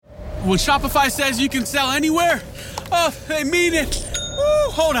When Shopify says you can sell anywhere, they mean it.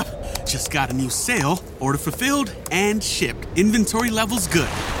 Woo, hold up. Just got a new sale. Order fulfilled and shipped. Inventory level's good.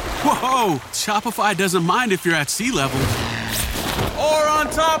 Whoa, Shopify doesn't mind if you're at sea level. Or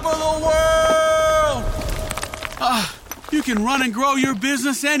on top of the world. You can run and grow your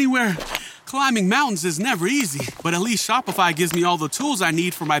business anywhere. Climbing mountains is never easy, but at least Shopify gives me all the tools I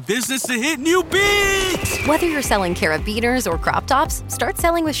need for my business to hit new peaks. Whether you're selling carabiners or crop tops, start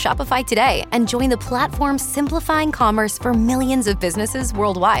selling with Shopify today and join the platform simplifying commerce for millions of businesses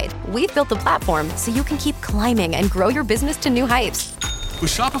worldwide. We've built the platform so you can keep climbing and grow your business to new heights.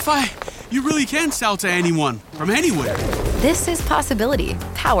 With Shopify, you really can sell to anyone, from anywhere. This is Possibility,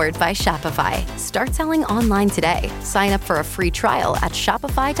 powered by Shopify. Start selling online today. Sign up for a free trial at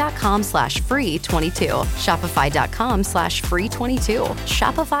shopify.com/free22. Shopify.com/free22.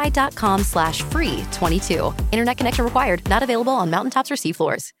 Shopify.com/free22. Internet connection required. Not available on mountaintops or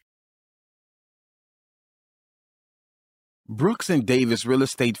seafloors. Brooks & Davis Real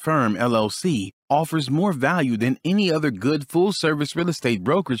Estate Firm, LLC, offers more value than any other good full-service real estate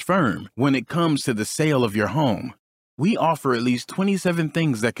brokerage firm when it comes to the sale of your home. We offer at least 27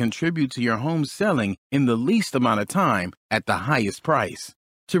 things that contribute to your home selling in the least amount of time at the highest price.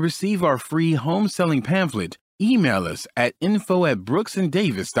 To receive our free home selling pamphlet, email us at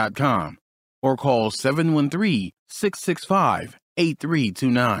info@brooksanddavis.com or call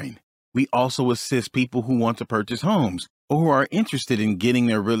 713-665-8329. We also assist people who want to purchase homes or who are interested in getting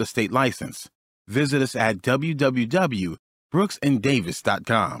their real estate license. Visit us at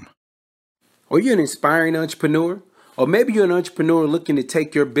www.brooksanddavis.com. Are you an inspiring entrepreneur? Or maybe you're an entrepreneur looking to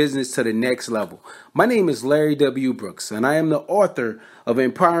take your business to the next level. My name is Larry W. Brooks, and I am the author of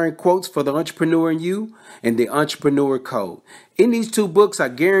Empowering Quotes for the Entrepreneur in You and The Entrepreneur Code. In these two books, I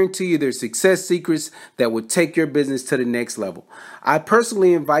guarantee you there's success secrets that will take your business to the next level. I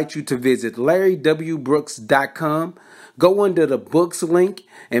personally invite you to visit LarryWBrooks.com. Go under the books link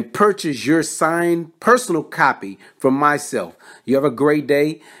and purchase your signed personal copy from myself. You have a great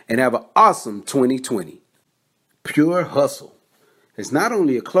day and have an awesome 2020. Pure Hustle is not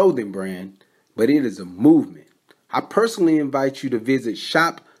only a clothing brand, but it is a movement. I personally invite you to visit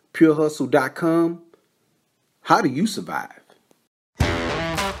shoppurehustle.com. How do you survive?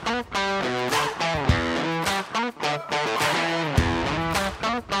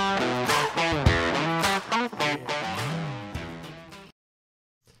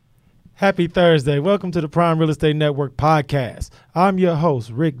 Happy Thursday. Welcome to the Prime Real Estate Network podcast. I'm your host,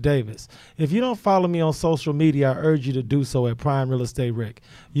 Rick Davis. If you don't follow me on social media, I urge you to do so at Prime Real Estate Rick.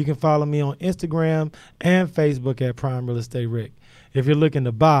 You can follow me on Instagram and Facebook at Prime Real Estate Rick. If you're looking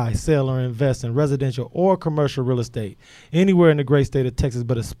to buy, sell, or invest in residential or commercial real estate anywhere in the great state of Texas,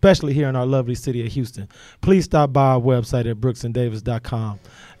 but especially here in our lovely city of Houston, please stop by our website at brooksanddavis.com.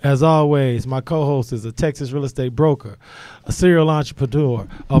 As always, my co-host is a Texas real estate broker, a serial entrepreneur,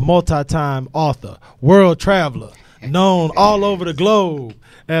 a multi-time author, world traveler, known all over the globe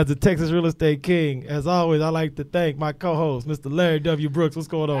as the Texas Real Estate King. As always, I'd like to thank my co-host, Mr. Larry W. Brooks. What's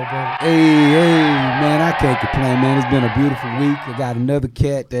going on, bro? Hey, man, I can't complain, man. It's been a beautiful week. I got another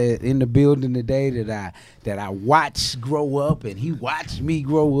cat in the building today that I watched grow up, and he watched me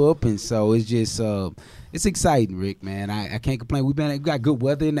grow up, and so it's just it's exciting, Rick, man. I can't complain. We got good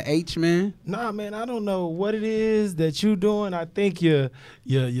weather in the H, man. Nah, man, I don't know what it is that you doing. I think your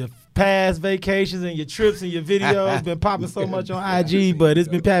past vacations and your trips and your videos been popping so much on IG, but it's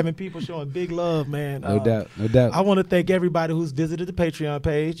been having people showing big love, man. No doubt. I want to thank everybody who's visited the Patreon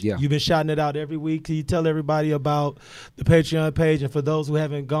page. Yeah. You've been shouting it out every week. Can you tell everybody about the Patreon page, and for those who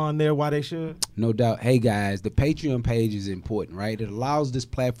haven't gone there, why they should? No doubt. Hey, guys, the Patreon page is important, right? It allows this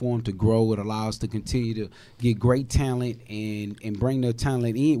platform to grow. It allows us to continue to get great talent and bring their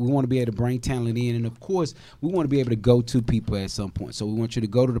talent in. We want to be able to bring talent in, and, of course, we want to be able to go to people at some point. So we want you to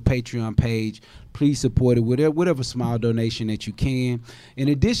go to the Patreon page. Please support it with whatever small donation that you can. In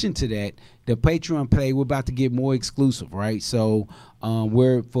addition to that, the Patreon page, we're about to get more exclusive, right? So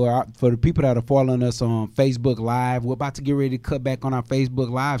we're for the people that are following us on Facebook Live, we're about to get ready to cut back on our Facebook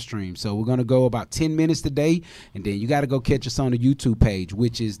live stream. So we're going to go about 10 minutes today, and then you got to go catch us on the YouTube page,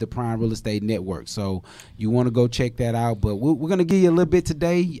 which is the Prime Real Estate Network. So you want to go check that out. But we're going to give you a little bit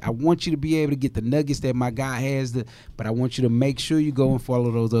today. I want you to be able to get the nuggets that my guy has, but I want you to make sure you go and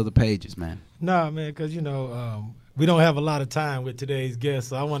follow those other pages, man. Nah, man, because, we don't have a lot of time with today's guest,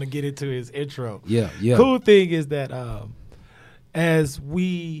 so I want to get into his intro. Yeah. Cool thing is that as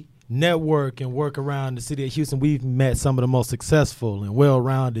we network and work around the city of Houston, we've met some of the most successful and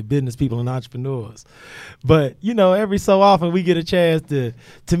well-rounded business people and entrepreneurs. But, you know, every so often we get a chance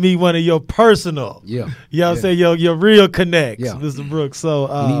to meet one of your personal, you know what I'm saying, your real connects, Mr. Brooks.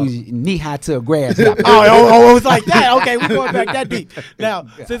 So knee-high to a grass. oh, it's like that. Okay, we're going back that deep. Now,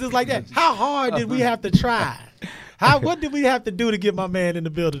 since it's like that, how hard did we have to try? What did we have to do to get my man in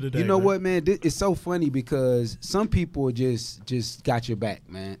the building today? You know what, man? It's so funny because some people just got your back,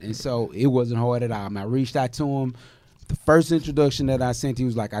 man. And so it wasn't hard at all. I reached out to him. The first introduction that I sent, he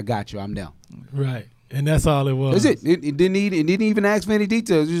was like, I got you. I'm down. Right. And that's all it was. That's it. It didn't even ask for any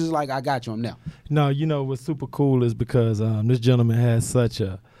details. It was just like, I got you. I'm down. No, you know what's super cool is because this gentleman has such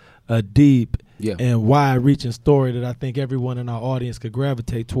a deep and wide-reaching story that I think everyone in our audience could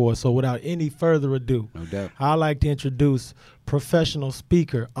gravitate towards. So without any further ado, no doubt, I'd like to introduce professional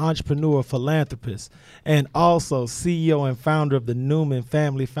speaker, entrepreneur, philanthropist, and also CEO and founder of the Newman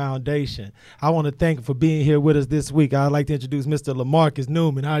Family Foundation. I want to thank him for being here with us this week. I'd like to introduce Mr. LaMarcus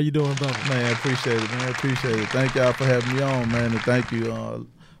Newman. How you doing, brother? Man, appreciate it, man. Appreciate it. Thank y'all for having me on, man, and thank you,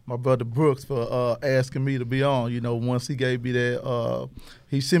 my brother Brooks, for asking me to be on. You know, once he gave me that,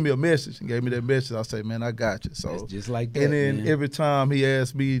 he sent me a message and gave me that message. I say, man, I got you. So it's just like that. And then man, every time he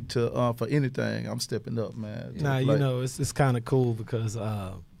asked me to for anything, I'm stepping up, man. Nah, you know, it's kind of cool because,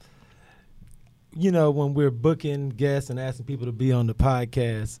 you know, when we're booking guests and asking people to be on the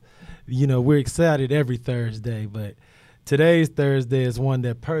podcast, you know, we're excited every Thursday, but today's Thursday is one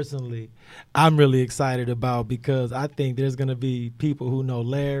that personally I'm really excited about because I think there's going to be people who know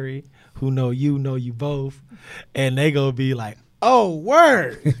Larry, who know you both, and they going to be like, oh,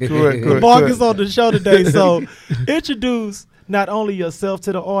 word. Correct. Marcus on the show today. So introduce not only yourself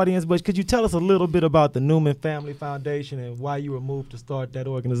to the audience, but could you tell us a little bit about the Newman Family Foundation and why you were moved to start that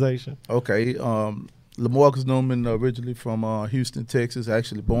organization? Okay. LaMarcus Newman, originally from Houston, Texas,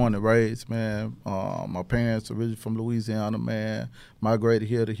 actually born and raised, man. My parents originally from Louisiana, man. Migrated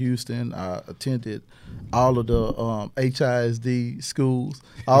here to Houston. I attended all of the HISD schools.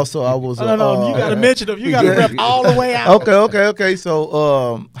 Also, I was no, you got to mention them. You got to rep all the way out. Okay.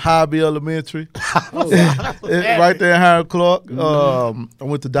 So, Hobby Elementary, right there in Hiram Clark. I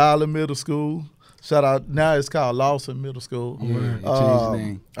went to Dollar Middle School. Shout out, now it's called Lawson Middle School.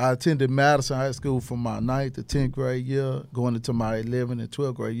 I attended Madison High School from my 9th to 10th grade year, going into my 11th and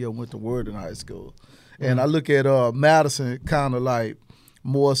 12th grade year, went to Worden High School. And I look at Madison kind of like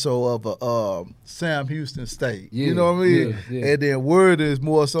more so of a Sam Houston State. You know what I mean? Yeah. And then Worden is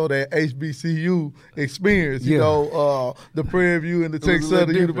more so that HBCU experience. You know, the Prairie View and the Texas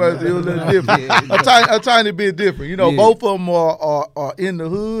Southern University, it was a little different. A tiny bit different. You know, both of them are in the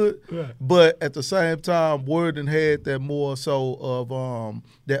hood, but at the same time, Worden had that more so of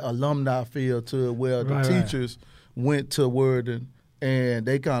that alumni feel to it, where the teachers went to Worden and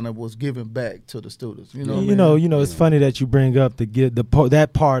they kind of was giving back to the students. You know, it's funny that you bring up that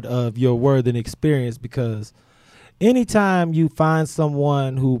part of your Worden experience, because anytime you find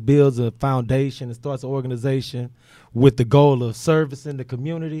someone who builds a foundation and starts an organization with the goal of servicing the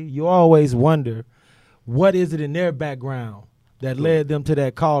community, you always wonder what is it in their background that led them to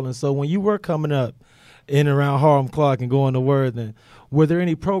that calling. So when you were coming up in and around Hiram Clark and going to Worden, were there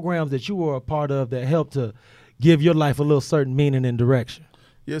any programs that you were a part of that helped to give your life a little certain meaning and direction?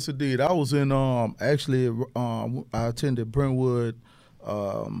 Yes, indeed. I was in I attended Brentwood.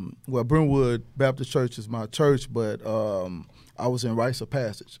 Brentwood Baptist Church is my church, but I was in Rites of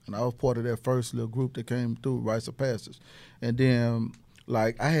Passage, and I was part of that first little group that came through Rites of Passage. And then,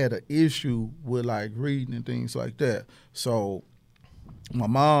 like, I had an issue with, like, reading and things like that. So my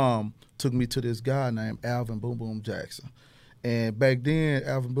mom took me to this guy named Alvin Boom Boom Jackson. And back then,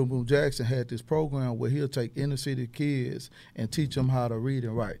 Alvin Boom Boom Jackson had this program where he'll take inner city kids and teach them how to read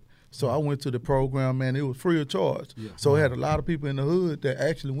and write. So I went to the program, man. It was free of charge. So it had a lot of people in the hood that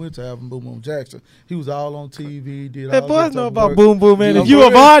actually went to Alvin Boom Boom Jackson. He was all on TV, did all that boys know about work. Boom Boom, man. If you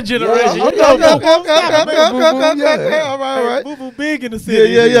of our generation, you know Boom Boom. All right. Boom Boom big in the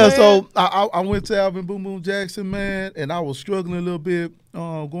city. Yeah. So I went to Alvin Boom Boom Jackson, man, and I was struggling a little bit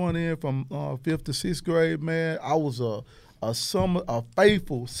going in from 5th to 6th grade, man. I was a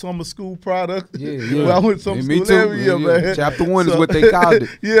faithful summer school product. Well, I went to summer school every year, man. Chapter 1 is what they called it.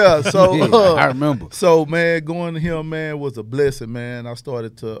 So I remember. So, man, going to him, man, was a blessing, man. I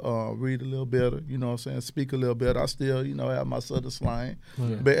started to read a little better, you know what I'm saying, speak a little better. I still, have my southern slang.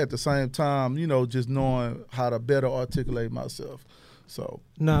 But at the same time, just knowing how to better articulate myself. So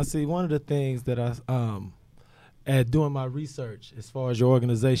now, see, one of the things that I at doing my research as far as your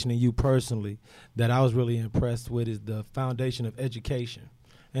organization and you personally that I was really impressed with is the foundation of education.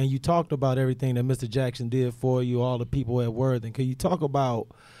 And you talked about everything that Mr. Jackson did for you, all the people at Worthing. Can you talk about,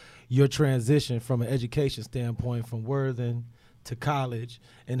 your transition from an education standpoint from Worthing to college,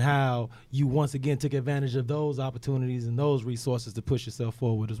 and how you once again took advantage of those opportunities and those resources to push yourself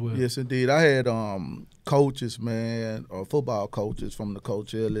forward as well. Yes, indeed. I had coaches, man, or football coaches, from the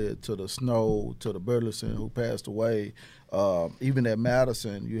Coach Elliott to the Snow to the Burleson, who passed away. Even at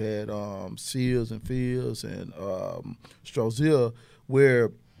Madison, you had Sears and Fields and Strozier,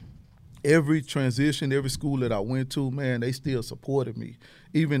 where every transition, every school that I went to, man, they still supported me.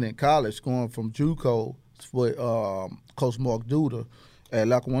 Even in college, going from JUCO with Coach Mark Duda at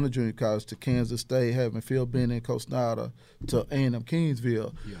Lackawanna Junior College to Kansas State, having Phil Bennett and Coach Snyder to A&M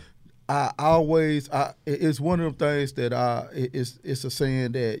Kingsville. Yeah. It's one of them things that it's a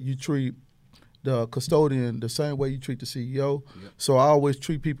saying that you treat the custodian the same way you treat the CEO. Yep. So I always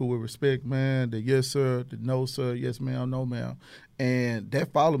treat people with respect, man. The yes, sir, the no, sir, yes, ma'am, no, ma'am. And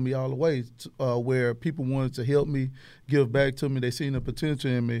that followed me all the way where people wanted to help me, give back to me. They seen the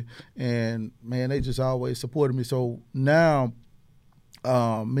potential in me. And, man, they just always supported me. So now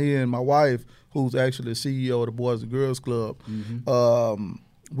me and my wife, who's actually the CEO of the Boys and Girls Club,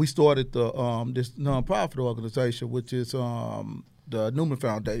 we started this nonprofit organization, which is the Newman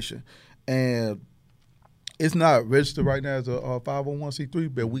Foundation. And it's not registered right now as a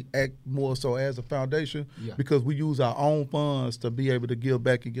 501c3, but we act more so as a foundation because we use our own funds to be able to give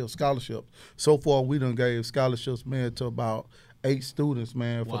back and give scholarships. So far, we done gave scholarships, man, to about 8 students,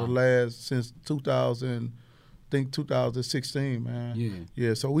 man, for the last, since 2016, man.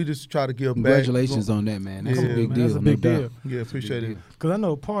 Yeah, so we just try to give Congratulations on that, man. That's a big deal. That's a big deal. Yeah, appreciate it. Because I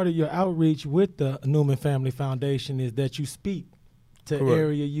know part of your outreach with the Newman Family Foundation is that you speak to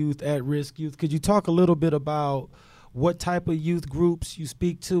area youth, at-risk youth. Could you talk a little bit about what type of youth groups you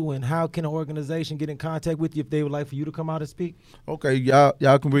speak to, and how can an organization get in contact with you if they would like for you to come out and speak? Okay,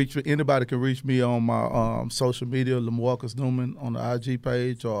 y'all can reach me. Anybody can reach me on my social media, Lamarcus Newman on the IG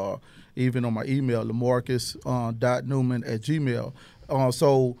page, or even on my email, lamarcus.newman@gmail.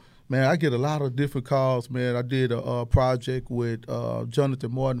 So, man, I get a lot of different calls, man. I did a project with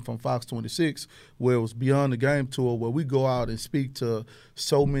Jonathan Martin from Fox 26, where it was Beyond the Game Tour, where we go out and speak to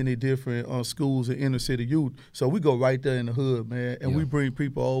so many different schools and inner city youth. So we go right there in the hood, man, and we bring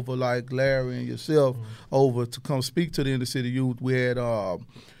people over like Larry and yourself over to come speak to the inner city youth. We had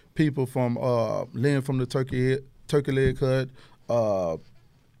people from Lynn from the Turkey Leg Hut.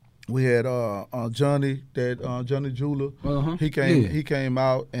 We had Johnny, Johnny Jeweler. He came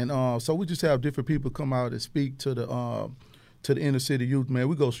out, and so we just have different people come out and speak to the inner city youth, man.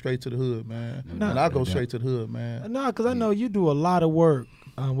 We go straight to the hood, man, and I go straight to the hood, man. No, because I know you do a lot of work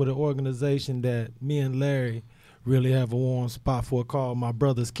with an organization that me and Larry really have a warm spot for, called My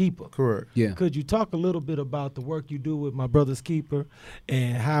Brother's Keeper. Correct. Yeah. Could you talk a little bit about the work you do with My Brother's Keeper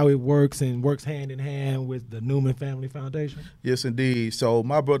and how it works and works hand in hand with the Newman Family Foundation? Yes, indeed. So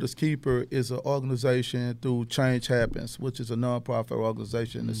My Brother's Keeper is an organization through Change Happens, which is a nonprofit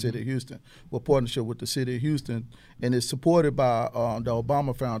organization in the city of Houston. We're partnership with the city of Houston, and it's supported by the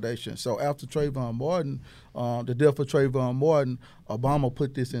Obama Foundation. So after Trayvon Martin, the death of Trayvon Martin, Obama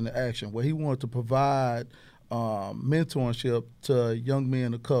put this into action, where he wanted to provide mentorship to young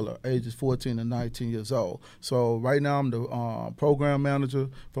men of color, ages 14 and 19 years old. So right now I'm the program manager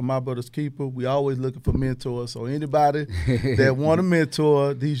for My Brother's Keeper. We always looking for mentors. So anybody that want to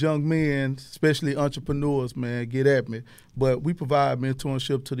mentor these young men, especially entrepreneurs, man, get at me. But we provide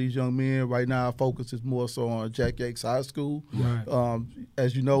mentorship to these young men. Right now our focus is more so on Jack Yates High School. Right.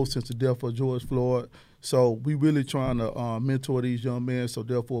 As you know, since the death of George Floyd, so we really trying to mentor these young men, so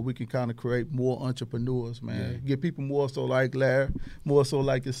therefore we can kind of create more entrepreneurs, man. Get people more so like Larry, more so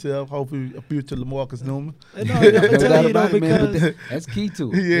like yourself, hopefully a future Lamarcus Newman. That's key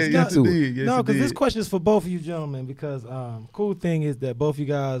to it. Yes, indeed. No, because this question is for both of you gentlemen, because cool thing is that both you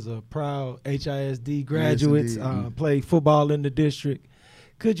guys are proud HISD graduates, play football in the district.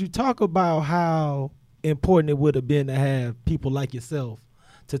 Could you talk about how important it would have been to have people like yourself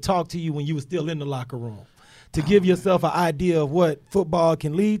to talk to you when you were still in the locker room, to give yourself an idea of what football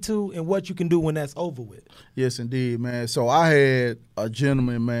can lead to and what you can do when that's over with? Yes, indeed, man. So I had a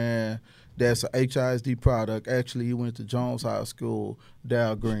gentleman, man, that's a HISD product. Actually, he went to Jones High School,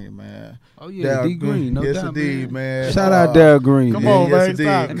 Darryl Green, man. Oh, yeah, D. Green, no yes, doubt, indeed, man. Shout out Darryl Green. Come on, yes,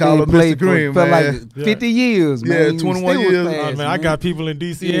 man. indeed. Call him Mr. Green, man. Like 50 years, man. Yeah, 21 years. Man, I got people in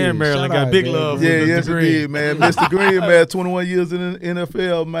D.C. and Maryland got big love for Yeah, Mr. yes, Green. indeed, man. Mr. Green, man, 21 years in the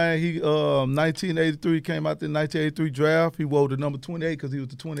NFL, man. He 1983 came out the 1983 draft. He wore the number 28 because he was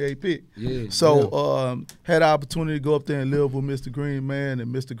the 28 pick. Yeah. So had the opportunity to go up there and live with Mr. Green, man.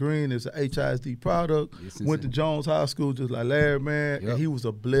 And Mr. Green is an HISD product. Yes, went to Jones High School just like Larry, man. Yep. And he was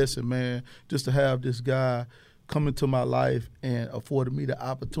a blessing, man, just to have this guy come into my life and afforded me the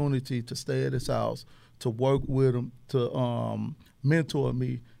opportunity to stay at his house, to work with him, to mentor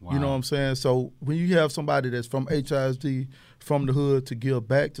me. Wow. You know what I'm saying? So when you have somebody that's from HISD, from the hood, to give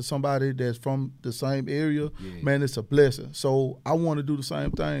back to somebody that's from the same area, man, it's a blessing. So I want to do the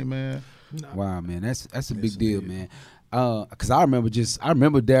same thing, man. Wow, man, that's a big deal, man. Cause I remember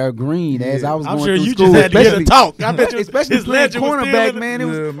Darryl Green as I was I'm going sure through you school, just had to get a talk. I bet you especially his playing legend was cornerback, still man. It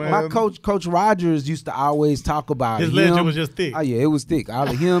was man. my coach Rogers used to always talk about his him. legend was just thick. Oh yeah, it was thick.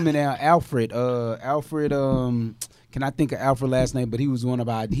 Him and Alfred. Can I think of Alfred last name? But he was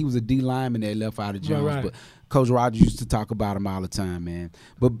he was a D lineman that left out of Jones. Right. But Coach Rogers used to talk about him all the time, man.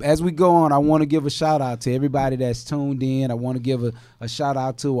 But as we go on, I want to give a shout out to everybody that's tuned in. I want to give a shout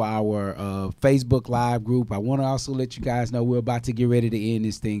out to our Facebook Live group. I want to also let you guys know we're about to get ready to end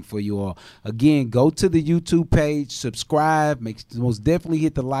this thing for you all. Again, go to the YouTube page, subscribe, most definitely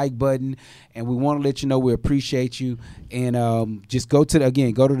hit the like button, and we want to let you know we appreciate you. And just go to the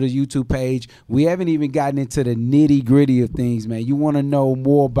YouTube page. We haven't even gotten into the nitty gritty of things, man. You want to know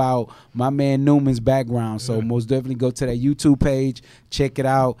more about my man Newman's background, so most definitely go to that YouTube page, check it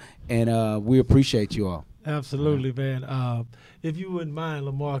out, and we appreciate you all. Absolutely, man. If you wouldn't mind,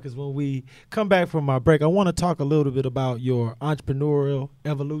 LaMarcus, when we come back from our break, I want to talk a little bit about your entrepreneurial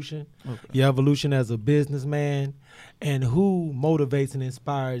evolution, your evolution as a businessman, and who motivates and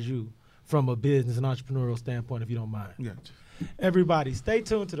inspires you from a business and entrepreneurial standpoint, if you don't mind. Gotcha. Everybody, stay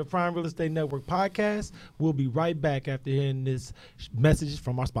tuned to the Prime Real Estate Network podcast. We'll be right back after hearing this message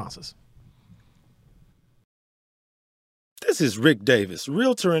from our sponsors. This is Rick Davis,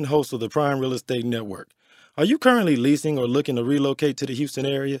 realtor and host of the Prime Real Estate Network. Are you currently leasing or looking to relocate to the Houston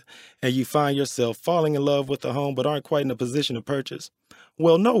area and you find yourself falling in love with a home but aren't quite in a position to purchase?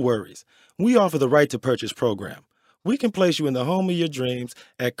 Well, no worries. We offer the Right to Purchase program. We can place you in the home of your dreams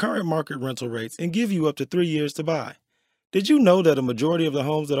at current market rental rates and give you up to 3 years to buy. Did you know that a majority of the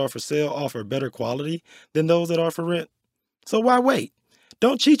homes that are for sale offer better quality than those that are for rent? So why wait?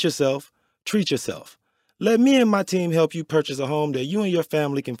 Don't cheat yourself, treat yourself. Let me and my team help you purchase a home that you and your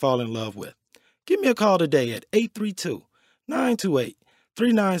family can fall in love with. Give me a call today at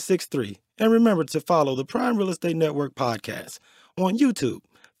 832-928-3963. And remember to follow the Prime Real Estate Network podcast on YouTube,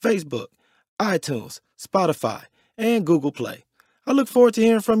 Facebook, iTunes, Spotify, and Google Play. I look forward to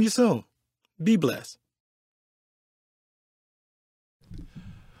hearing from you soon. Be blessed.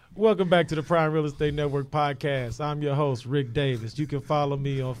 Welcome back to the Prime Real Estate Network podcast. I'm your host, Rick Davis. You can follow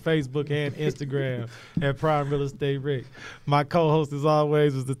me on Facebook and Instagram at Prime Real Estate Rick. My co-host, as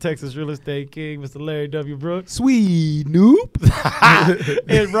always, was the Texas Real Estate King, Mr. Larry W. Brooks. Sweet Noop.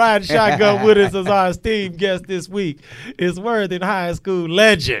 And riding shotgun with us as our esteemed guest this week is Worthing High School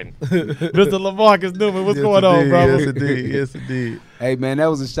legend, Mr. LaMarcus Newman. What's going on, brother? Yes, indeed. Yes, indeed. Hey man, that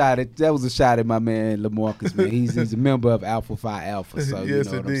was a shot at my man LaMarcus, man. He's a member of Alpha Phi Alpha, so Yes,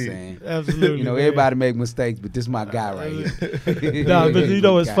 you know what I'm saying. Absolutely. You know, man. everybody make mistakes, but this is my guy right here. No, but you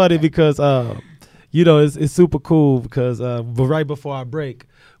know it's funny because you know it's super cool because but right before our break,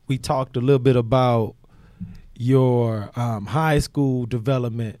 we talked a little bit about your high school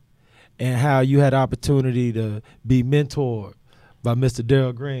development and how you had opportunity to be mentored by Mr.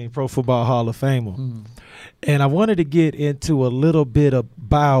 Darryl Green, Pro Football Hall of Famer. And I wanted to get into a little bit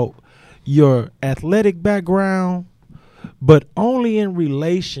about your athletic background, but only in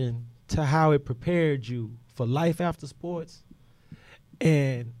relation to how it prepared you for life after sports.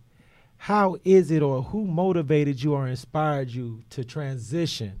 And how is it, or who motivated you or inspired you to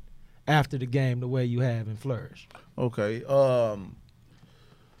transition after the game the way you have and flourish? Okay.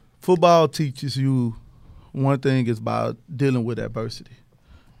 Football teaches you one thing is about dealing with adversity.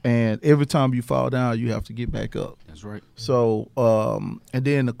 And every time you fall down, you have to get back up. That's right. So, and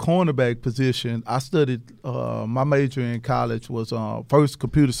then the cornerback position, I studied, my major in college was first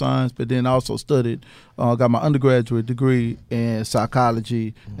computer science, but then also studied, got my undergraduate degree in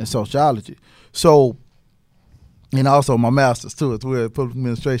psychology and sociology. So, and also my master's too, as well, public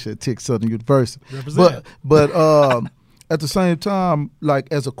administration at Texas Southern University. Represent. But at the same time, like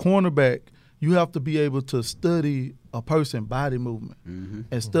as a cornerback, you have to be able to study a person's body movement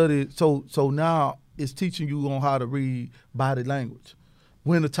and study. So now it's teaching you on how to read body language,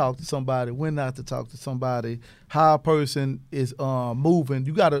 when to talk to somebody, when not to talk to somebody, how a person is moving.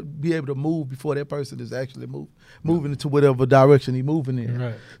 You got to be able to move before that person is actually moving into whatever direction he's moving in.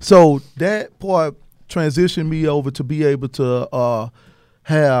 Right. I that part transitioned me over to be able to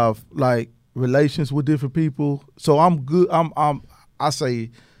have like relations with different people. So I'm good. I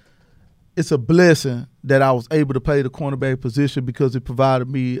say it's a blessing that I was able to play the cornerback position because it provided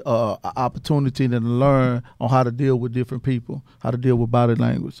me an opportunity to learn on how to deal with different people, how to deal with body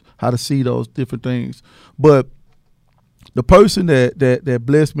language, how to see those different things. But the person that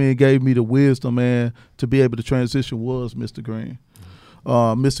blessed me and gave me the wisdom, man, to be able to transition was Mr. Green.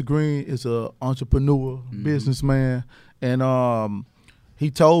 Mr. Green is an entrepreneur, businessman, and he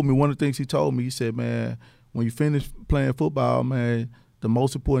told me, one of the things he told me, he said, man, when you finish playing football, man, the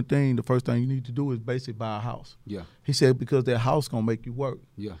most important thing, the first thing you need to do is basically buy a house. Yeah. He said, because that house gonna make you work.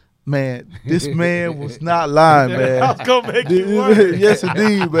 Yeah. Man, this man was not lying, man. The house gonna make you work. Yes,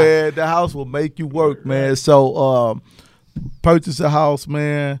 indeed, man. The house will make you work, man. So purchase a house,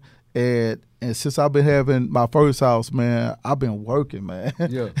 man, and since I've been having my first house, man, I've been working, man.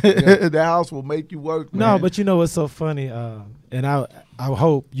 Yeah. The house will make you work, man. No, but you know what's so funny, and I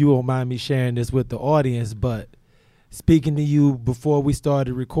hope you won't mind me sharing this with the audience, but speaking to you before we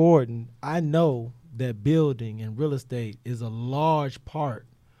started recording, I know that building and real estate is a large part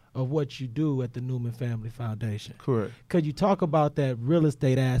of what you do at the Newman Family Foundation. Correct. Could you talk about that real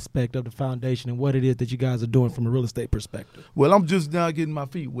estate aspect of the foundation and what it is that you guys are doing from a real estate perspective? Well, I'm just now getting my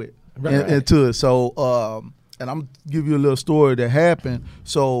feet wet into it. So, and I'm give you a little story that happened.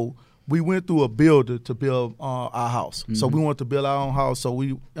 So we went through a builder to build our house. So we wanted to build our own house. So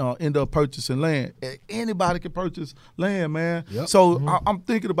we ended up purchasing land. Anybody can purchase land, man. Yep. So I'm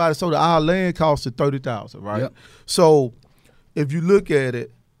thinking about it. So our land costed $30,000, right? Yep. So if you look at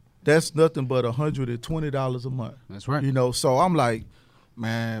it, that's nothing but $120 a month. That's right. You know, so I'm like,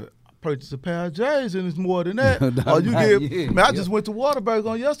 man, I purchased a pair of J's and it's more than that. I just went to Waterburg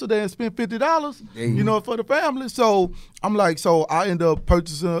on yesterday and spent $50, you know, for the family. So I'm like, so I ended up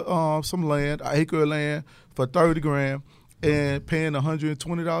purchasing some land, an acre of land for $30,000 and paying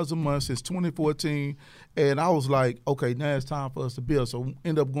 $120 a month since 2014. And I was like, okay, now it's time for us to build. So we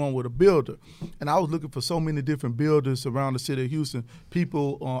ended up going with a builder. And I was looking for so many different builders around the city of Houston.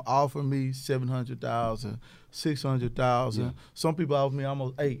 People offered me $700,000, $600,000. Yeah. Some people offered me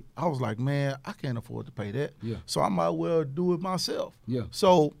almost $8,000. I was like, man, I can't afford to pay that. Yeah. So I might well do it myself. Yeah.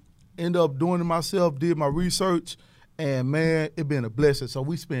 So ended up doing it myself, did my research, and man, it been a blessing. So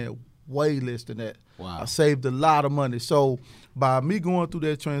we spent way less than that. Wow. I saved a lot of money. So by me going through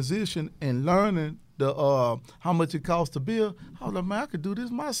that transition and learning how much it costs to build, I was like, man, I could do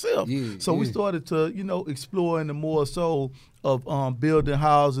this myself. So we started to, you know, exploring the more so of building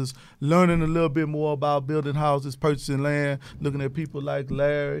houses, learning a little bit more about building houses, purchasing land, looking at people like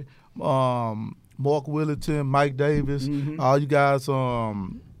Larry, Mark Willington, Mike Davis, all you guys,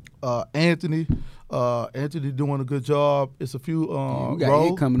 Anthony. Anthony doing a good job. It's a few we got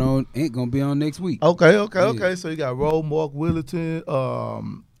Ed coming on. Ed gonna be on next week. Okay. So you got Roe, Mark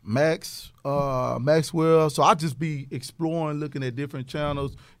Willington, Maxwell. So I just be exploring, looking at different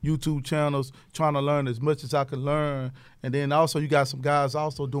channels, YouTube channels, trying to learn as much as I can learn. And then also you got some guys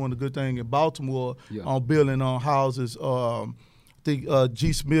also doing a good thing in Baltimore on building on houses. I think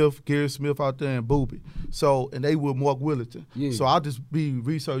G. Smith, Gary Smith out there in Booby. So, and they were Mark Willington. Yeah. So I'll just be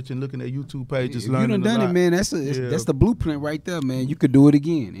researching, looking at YouTube pages, learning. You done it, man. That's the blueprint right there, man. You could do it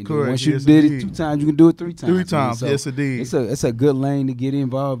again. And correct. Once you did it 2 times, you can do it 3 times. 3 times, so yes, indeed. It's a good lane to get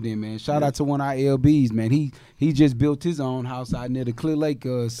involved in, man. Shout out to one of our LBs, man. He just built his own house out near the Clear Lake,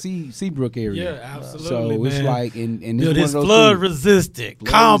 Seabrook area. Yeah, absolutely, so man. It's like, and it's this flood resistant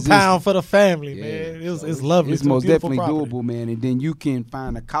compound for the family, man. It's lovely. It's most definitely doable, man. And then you can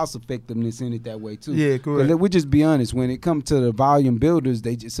find a cost effectiveness in it that way too. Yeah, correct. We'll just be honest. When it comes to the volume builders,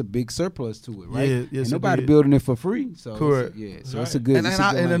 it's a big surplus to it, right? Yeah, yes, and nobody building it for free. So correct. It's a good.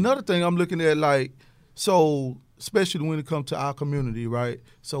 And another thing I'm looking at, like, so especially when it comes to our community, right?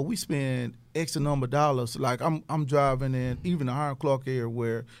 So we spend X number of dollars. Like I'm driving in even the Hiram Clark area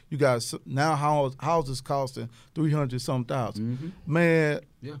where you guys now houses costing $300,000. Man,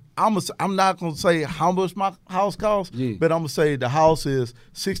 I'm not gonna say how much my house costs, but I'm gonna say the house is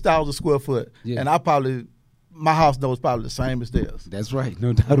 6,000 square foot, and my house knows probably the same as theirs. That's right,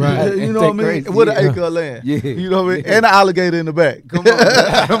 no doubt about it. You know what I mean? Crazy. With an acre of land. Yeah. You know what I mean? And an alligator in the back. Come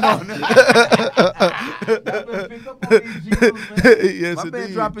on. Yes, indeed.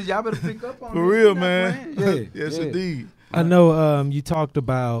 Y'all better pick up on for real, man. Yes, indeed. I know you talked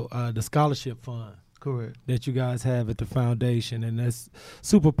about the scholarship fund. Correct. That you guys have at the foundation, and that's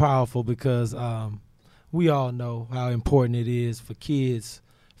super powerful because we all know how important it is for kids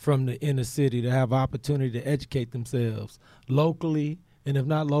from the inner city to have opportunity to educate themselves locally, and if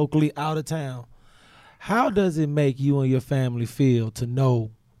not locally, out of town. How does it make you and your family feel to know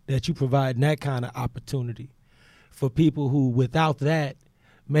that you provide that kind of opportunity for people who, without that,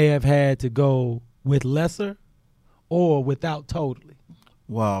 may have had to go with lesser or without totally?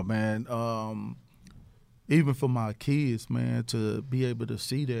 Wow, man. Even for my kids, man, to be able to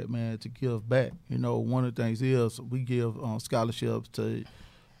see that, man, to give back. You know, one of the things is we give scholarships to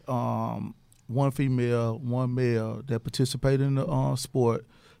one female, one male that participate in the sport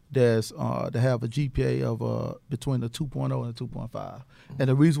that have a GPA of between a 2.0 and a 2.5. And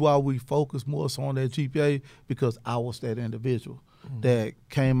the reason why we focus more so on that GPA because I was that individual that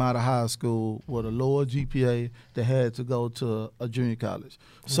came out of high school with a lower GPA that had to go to a junior college.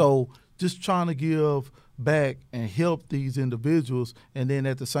 So just trying to give back and help these individuals, and then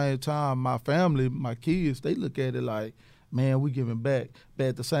at the same time, my family, my kids, they look at it like, man, we giving back. But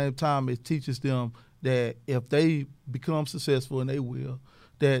at the same time, it teaches them that if they become successful, and they will,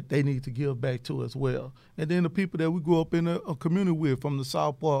 that they need to give back to as well. And then the people that we grew up in a community with, from the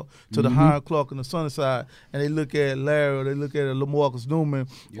South Park to the Hiram Clark and the Sunnyside, and they look at Larry, or they look at Lamarcus Newman,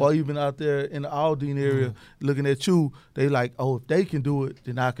 or even out there in the Aldine area looking at you, they like, oh, if they can do it,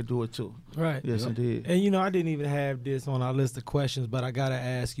 then I can do it too. Right. Yes, indeed. And, I didn't even have this on our list of questions, but I got to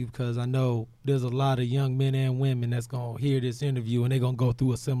ask you because I know there's a lot of young men and women that's going to hear this interview and they're going to go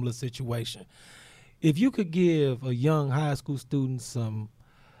through a similar situation. If you could give a young high school student some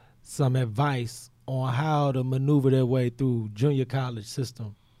advice on how to maneuver their way through junior college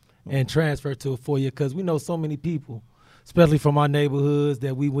system and transfer to a 4-year, because we know so many people, especially from our neighborhoods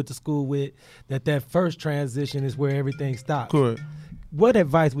that we went to school with, that first transition is where everything stops. Correct. What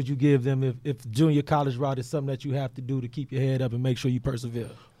advice would you give them if junior college route is something that you have to do to keep your head up and make sure you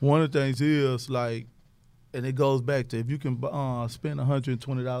persevere? One of the things is, like, and it goes back to if you can spend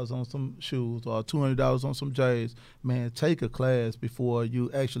 $120 on some shoes or $200 on some J's, man, take a class before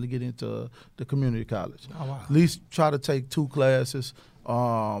you actually get into the community college. Oh, wow. At least try to take 2 classes.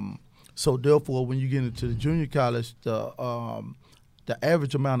 So therefore, when you get into the junior college, the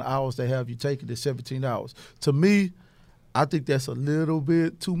average amount of hours they have you taking is 17 hours. To me, I think that's a little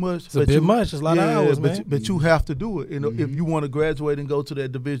bit too much. It's a bit much. It's a lot of hours, man. But you have to do it. If you want to graduate and go to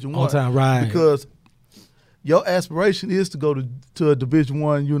that Division I. On time, right. Because your aspiration is to go to a Division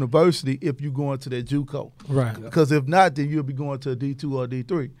I university if you're going to that JUCO. Right. Because if not, then you'll be going to a D2 or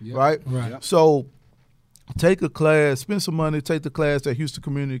D3, right? Right. Yep. So take a class, spend some money, take the class at Houston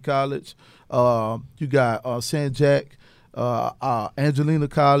Community College. You got St. Jack, Angelina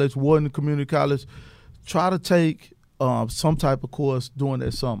College, Wharton Community College. Try to take some type of course during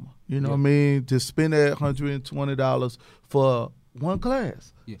that summer. You know what I mean? Just spend that $120 for one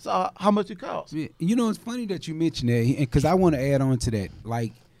class. Yeah. So how much it costs? Yeah. It's funny that you mentioned that, because I want to add on to that.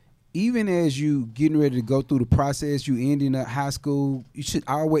 Like, even as you getting ready to go through the process, you ending up high school, you should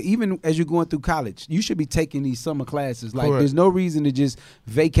always, even as you're going through college, you should be taking these summer classes. Like, there's no reason to just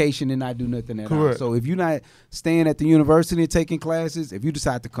vacation and not do nothing at all. So if you're not staying at the university and taking classes, if you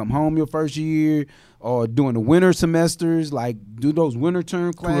decide to come home your first year or doing the winter semesters, like do those winter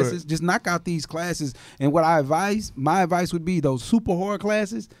term classes, just knock out these classes. And what my advice would be those super hard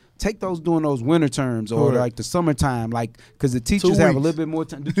classes, take those during those winter terms or like the summertime, like, because the teachers have a little bit more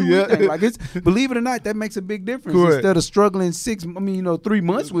time. The 2 week thing, like, it's, believe it or not, that makes a big difference. Instead of struggling 3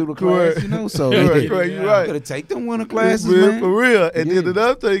 months with a class, So you're right. Gotta take them winter classes, man. Man. For real. And then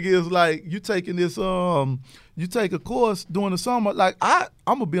another thing is, like, you taking this, you take a course during the summer. Like, I'm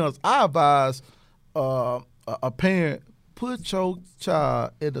gonna be honest, I advise a parent, put your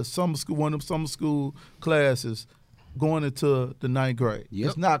child at a summer school, one of them summer school classes going into the 9th grade.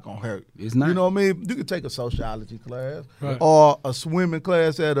 It's not going to hurt. It's not. You know what I mean? You could take a sociology class or a swimming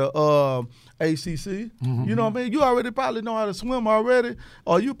class at a ACC. You know what I mean? You already probably know how to swim already,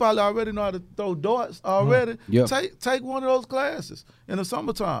 or you probably already know how to throw darts already. Take one of those classes in the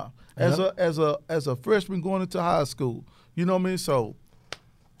summertime as a freshman going into high school. You know what I mean? So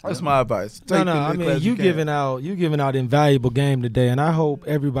that's my advice. I mean, you giving out invaluable game today, and I hope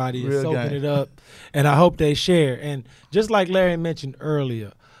everybody is soaking it up, and I hope they share. And just like Larry mentioned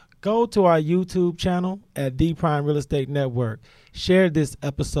earlier, go to our YouTube channel at The Prime Real Estate Network. Share this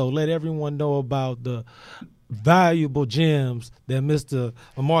episode. Let everyone know about the valuable gems that Mr.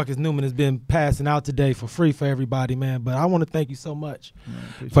 Lamarcus Newman has been passing out today for free for everybody, man. But I want to thank you so much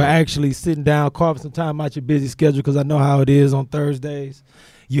for actually sitting down, carving some time out your busy schedule, because I know how it is on Thursdays.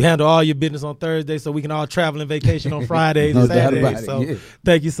 You handle all your business on Thursday, so we can all travel and vacation on Fridays and Saturdays. So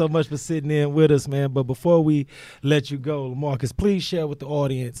thank you so much for sitting in with us, man. But before we let you go, Lamarcus, please share with the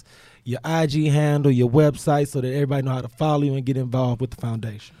audience your IG handle, your website, so that everybody know how to follow you and get involved with the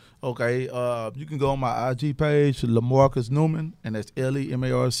foundation. Okay, you can go on my IG page, Lamarcus Newman, and that's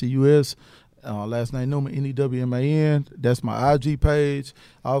Lemarcus. Last name Newman, Newman. That's my IG page.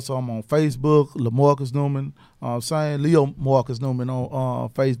 Also, I'm on Facebook, Lamarcus Newman. Saying Leo Marcus Newman on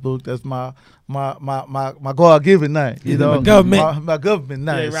Facebook. That's my God-given name. You know, my government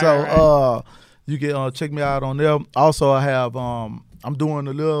name. Right. You can check me out on there. Also, I have I'm doing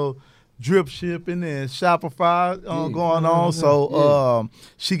a little drip shipping and Shopify going on. So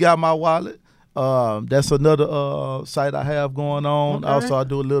she got my wallet. That's another site I have going on. Okay. Also, I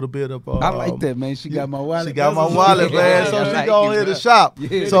do a little bit of. I like that, man. She got my wallet. She got my wallet, man. So she go ahead and shop.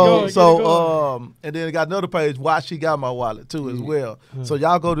 Yeah. And then I got another page. Why she got my wallet too as well. So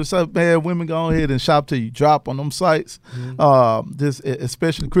y'all go to some, man. Women go ahead and shop till you drop on them sites. This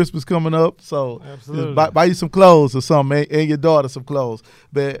especially Christmas coming up. So just buy you some clothes or something, and your daughter some clothes.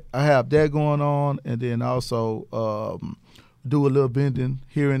 But I have that going on, and then also do a little vending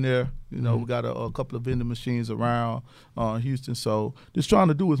here and there. You know, we got a couple of vending machines around Houston. So just trying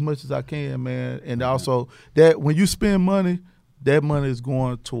to do as much as I can, man. And also that when you spend money, that money is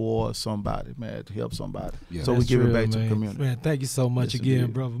going towards somebody, man, to help somebody. Yeah, so we give it back to the community. Man, thank you so much again,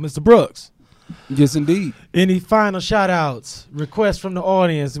 indeed. brother. Mr. Brooks. Yes, indeed. Any final shout-outs, requests from the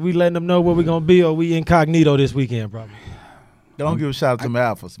audience? We letting them know where we're going to be, or we incognito this weekend, brother? Don't give a shout out to my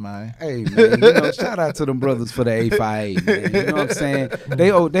alphas, man. Hey, man, shout out to them brothers for the 858, man. You know what I'm saying? They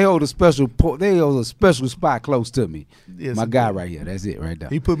hold a special spot close to me. Yes, my guy right here. That's it right there.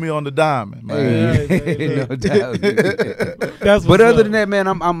 He put me on the diamond, man. Hey, no doubt. That's But other than that, man,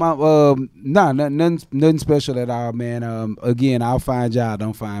 I'm nothing special at all, man. Again, I'll find y'all.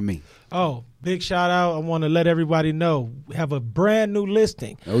 Don't find me. Oh, big shout out. I want to let everybody know we have a brand new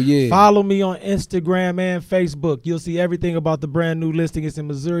listing. Oh, yeah. Follow me on Instagram and Facebook. You'll see everything about the brand new listing. It's in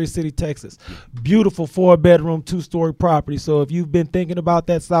Missouri City, Texas. Beautiful 4-bedroom, 2-story property. So if you've been thinking about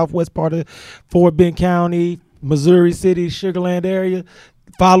that southwest part of Fort Bend County, Missouri City, Sugar Land area,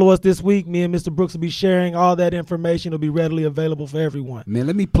 follow us this week. Me and Mr. Brooks will be sharing all that information. It'll be readily available for everyone. Man,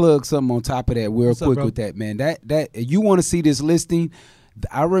 let me plug something on top of that real quick with that, man. That you want to see this listing?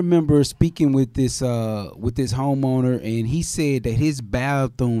 I remember speaking with this homeowner, and he said that his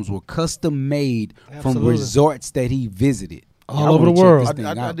bathrooms were custom made from resorts that he visited. All over the world.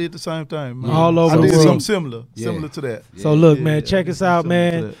 I did the same thing, man. All over the world. I did something similar to that. So look, man, check us out,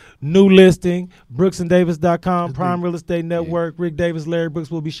 man. New listing, brooksanddavis.com, Prime Real Estate Network. Rick Davis, Larry Brooks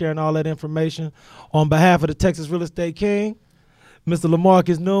will be sharing all that information. On behalf of the Texas Real Estate King, Mr.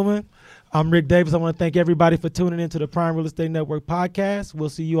 LaMarcus Newman, I'm Rick Davis. I want to thank everybody for tuning into the Prime Real Estate Network podcast. We'll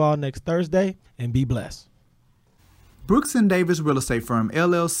see you all next Thursday, and be blessed. Brooks & Davis Real Estate Firm,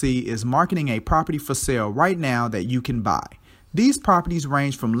 LLC is marketing a property for sale right now that you can buy. These properties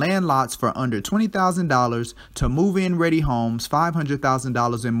range from land lots for under $20,000 to move-in ready homes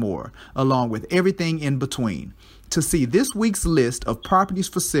 $500,000 and more, along with everything in between. To see this week's list of properties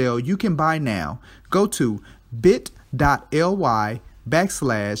for sale you can buy now, go to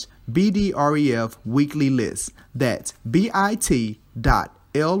bit.ly/BDREF weekly list. That's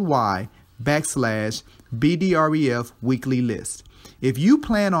bit.ly/BDREF weekly list. If you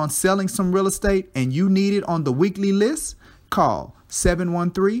plan on selling some real estate and you need it on the weekly list, call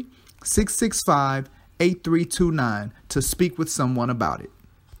 713-665-8329 to speak with someone about it.